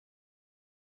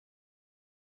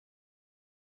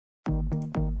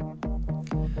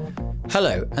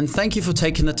Hello, and thank you for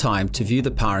taking the time to view the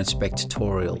PowerInspect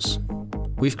tutorials.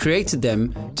 We've created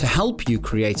them to help you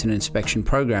create an inspection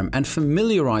program and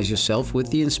familiarize yourself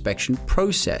with the inspection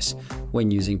process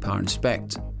when using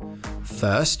PowerInspect.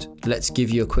 First, let's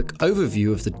give you a quick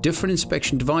overview of the different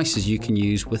inspection devices you can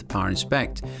use with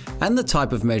PowerInspect and the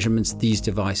type of measurements these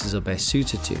devices are best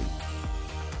suited to.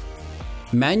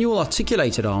 Manual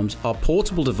articulated arms are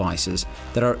portable devices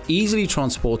that are easily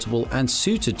transportable and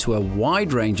suited to a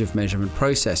wide range of measurement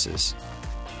processes.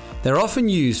 They're often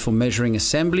used for measuring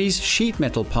assemblies, sheet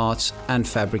metal parts, and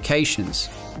fabrications.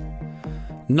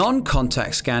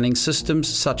 Non-contact scanning systems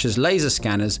such as laser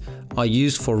scanners are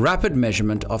used for rapid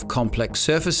measurement of complex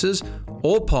surfaces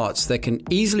or parts that can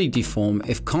easily deform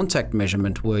if contact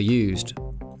measurement were used.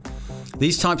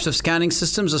 These types of scanning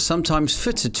systems are sometimes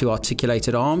fitted to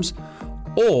articulated arms,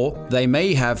 or they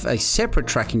may have a separate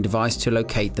tracking device to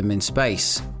locate them in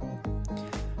space.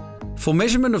 For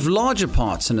measurement of larger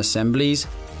parts and assemblies,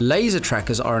 laser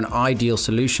trackers are an ideal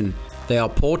solution. They are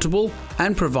portable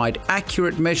and provide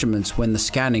accurate measurements when the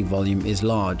scanning volume is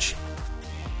large.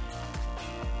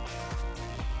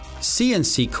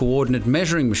 CNC coordinate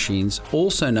measuring machines,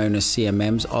 also known as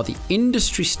CMMS, are the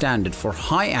industry standard for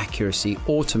high accuracy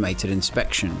automated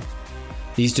inspection.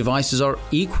 These devices are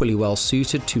equally well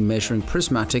suited to measuring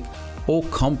prismatic or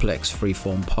complex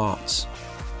freeform parts.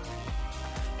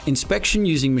 Inspection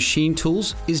using machine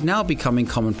tools is now becoming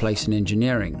commonplace in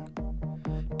engineering.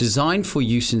 Designed for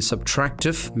use in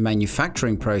subtractive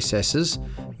manufacturing processes,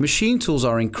 machine tools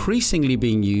are increasingly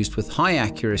being used with high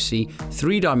accuracy,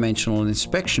 three-dimensional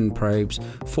inspection probes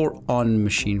for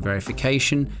on-machine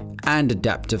verification and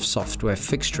adaptive software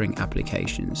fixturing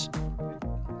applications.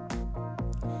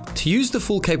 To use the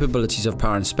full capabilities of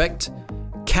PowerInspect,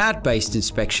 CAD Based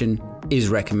Inspection is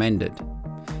recommended.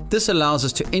 This allows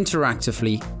us to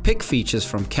interactively pick features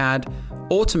from CAD,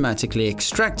 automatically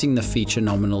extracting the feature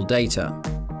nominal data.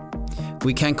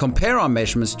 We can compare our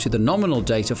measurements to the nominal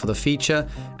data for the feature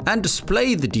and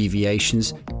display the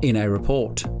deviations in a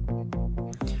report.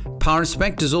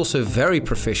 PowerInspect is also very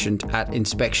proficient at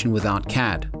inspection without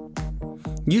CAD.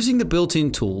 Using the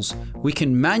built-in tools, we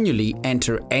can manually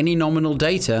enter any nominal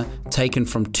data taken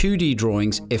from 2D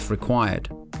drawings if required.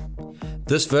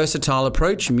 This versatile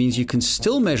approach means you can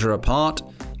still measure a part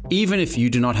even if you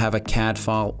do not have a CAD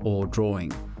file or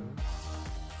drawing.